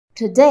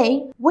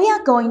Today, we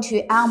are going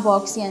to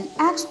unbox and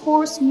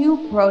Xport's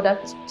new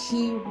product,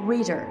 Key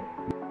Reader.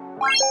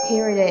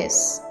 Here it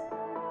is.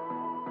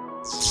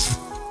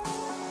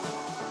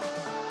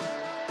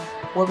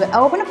 We will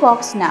open the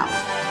box now.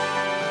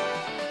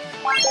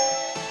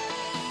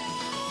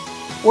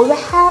 We will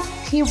have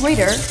Key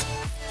Reader,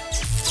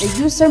 the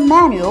user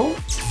manual,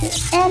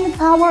 and the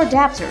power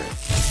adapter.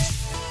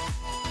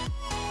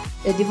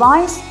 The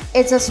device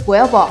is a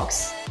square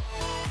box.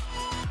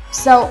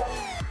 So,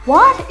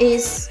 what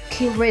is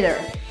Key Reader?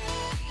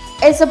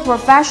 It's a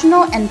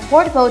professional and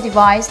portable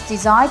device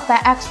designed by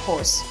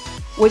Xport,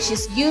 which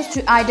is used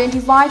to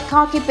identify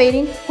car key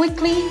baiting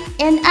quickly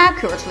and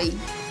accurately.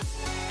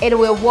 It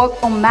will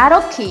work on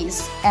metal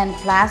keys and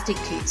plastic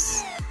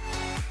keys.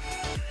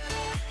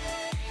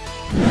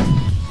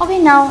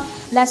 Okay, now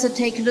let's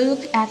take a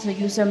look at the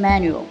user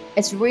manual.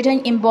 It's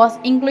written in both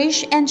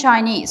English and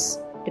Chinese.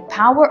 The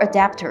power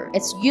adapter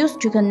is used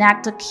to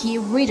connect the Key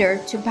Reader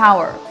to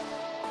power.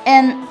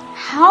 And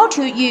how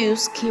to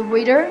use Key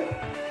Reader?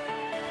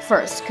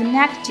 First,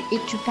 connect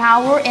it to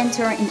power and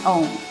turn it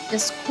on. The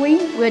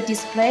screen will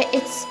display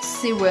its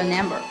serial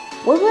number.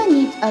 We will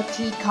need a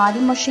key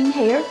cutting machine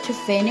here to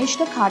finish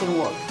the cutting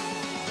work.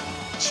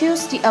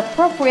 Choose the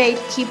appropriate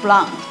key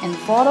blank and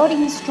follow the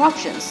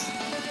instructions.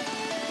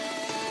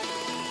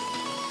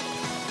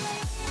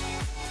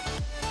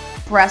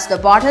 Press the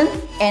button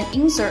and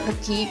insert the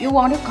key you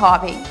want to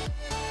copy.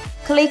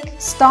 Click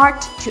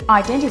Start to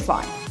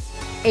identify.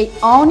 It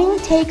only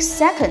takes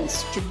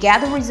seconds to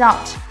get the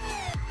result.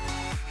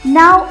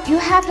 Now you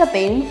have the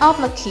baiting of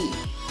the key.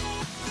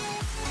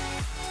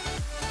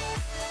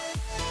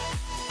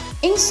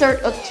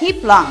 Insert a key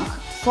blank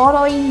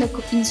following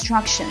the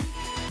instruction.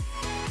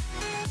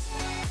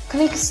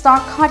 Click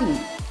Start Cutting.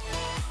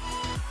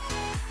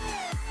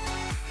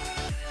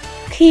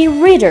 Key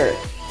Reader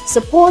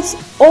supports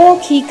all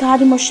key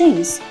cutting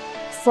machines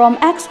from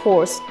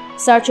Xports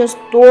such as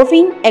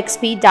Dolphin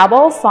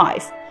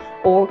XP555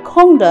 or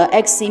Conda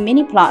XC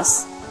Mini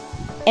Plus.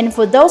 And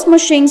for those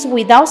machines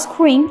without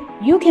screen,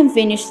 you can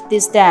finish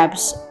these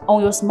steps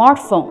on your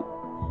smartphone.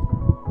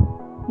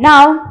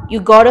 Now you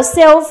got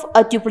yourself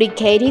a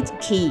duplicated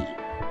key.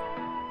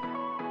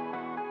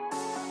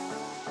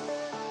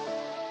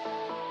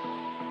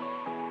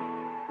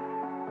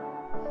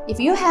 If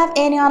you have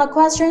any other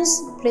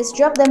questions, please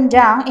drop them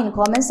down in the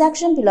comment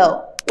section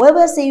below. We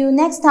will see you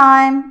next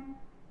time.